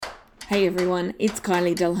Hey everyone, it's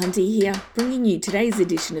Kylie Delhunty here, bringing you today's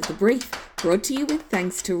edition of The Brief, brought to you with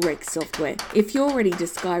thanks to Rex Software. If you're ready to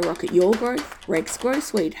skyrocket your growth, Rex Grow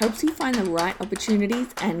Suite helps you find the right opportunities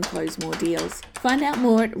and close more deals. Find out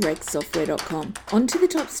more at rexsoftware.com. On to the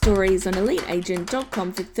top stories on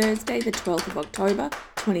eliteagent.com for Thursday the 12th of October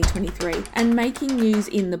 2023. And making news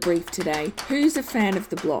in The Brief today, who's a fan of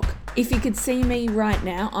the block? If you could see me right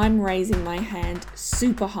now, I'm raising my hand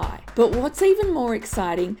super high. But what's even more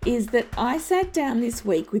exciting is that I sat down this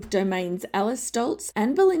week with Domain's Alice Stoltz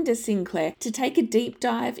and Belinda Sinclair to take a deep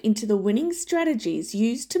dive into the winning strategies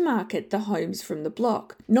used to market the homes from the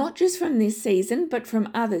block. Not just from this season, but from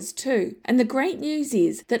others too. And the great news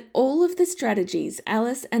is that all of the strategies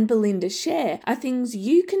Alice and Belinda share are things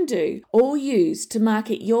you can do or use to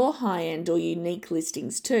market your high-end or unique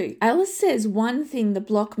listings too. Alice says one thing the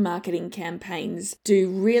block marketing campaigns do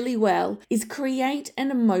really well is create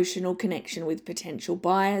an emotional connection with potential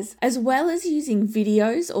buyers, as well as using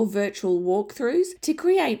videos or virtual walkthroughs to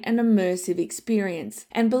create an immersive experience.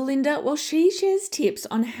 And Belinda, well, she shares tips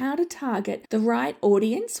on how to target the right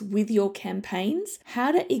audience with your campaigns,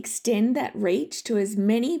 how to extend that reach to as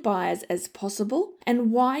many buyers as possible,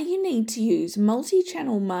 and why you need to use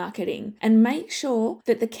multi-channel marketing and make sure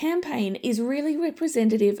that the campaign is really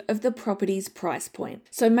representative of the property's price point.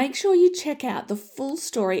 So make sure you check out the full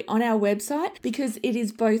story on our website because it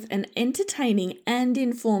is both an entertaining and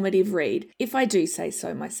informative read, if I do say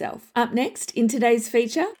so myself. Up next, in today's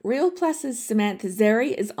feature, Real Plus's Samantha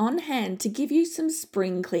Zeri is on hand to give you some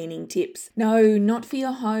spring cleaning tips. No, not for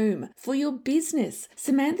your home, for your business.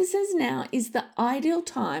 Samantha says now is the ideal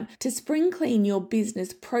time to spring clean your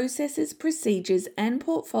business processes, procedures, and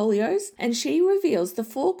portfolios, and she reveals the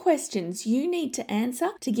 4 questions you need to answer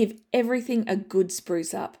to give everything a good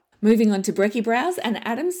spruce up. Moving on to Brecky Brows, and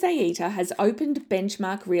Adam Sayita has opened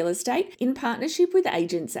Benchmark Real Estate in partnership with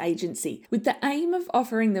Agents Agency, with the aim of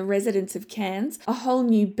offering the residents of Cairns a whole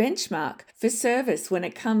new benchmark for service when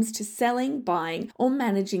it comes to selling, buying, or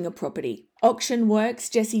managing a property. Auction Works'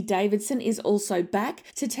 Jesse Davidson is also back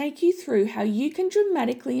to take you through how you can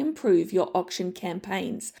dramatically improve your auction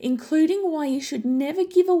campaigns, including why you should never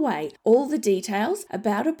give away all the details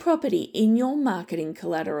about a property in your marketing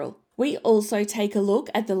collateral. We also take a look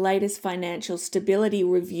at the latest financial stability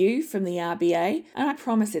review from the RBA, and I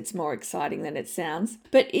promise it's more exciting than it sounds.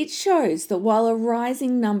 But it shows that while a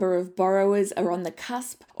rising number of borrowers are on the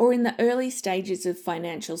cusp or in the early stages of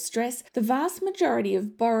financial stress, the vast majority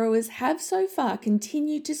of borrowers have so far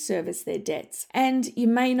continued to service their debts. And you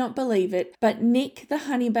may not believe it, but Nick, the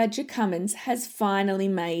Honey Badger Cummins, has finally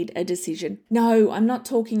made a decision. No, I'm not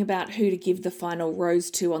talking about who to give the final rose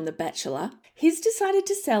to on The Bachelor. He's decided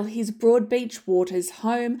to sell his Broadbeach Waters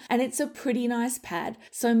home, and it's a pretty nice pad,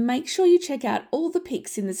 so make sure you check out all the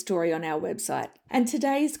pics in the story on our website. And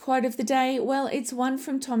today's quote of the day, well, it's one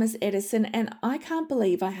from Thomas Edison, and I can't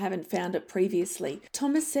believe I haven't found it previously.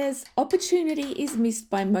 Thomas says, "Opportunity is missed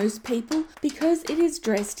by most people because it is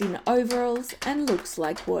dressed in overalls and looks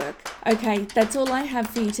like work." Okay, that's all I have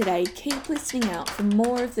for you today. Keep listening out for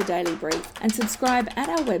more of the Daily Brief and subscribe at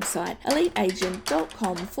our website,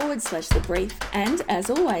 eliteagent.com/thebrief. And as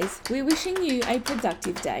always, we're wishing you a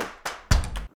productive day.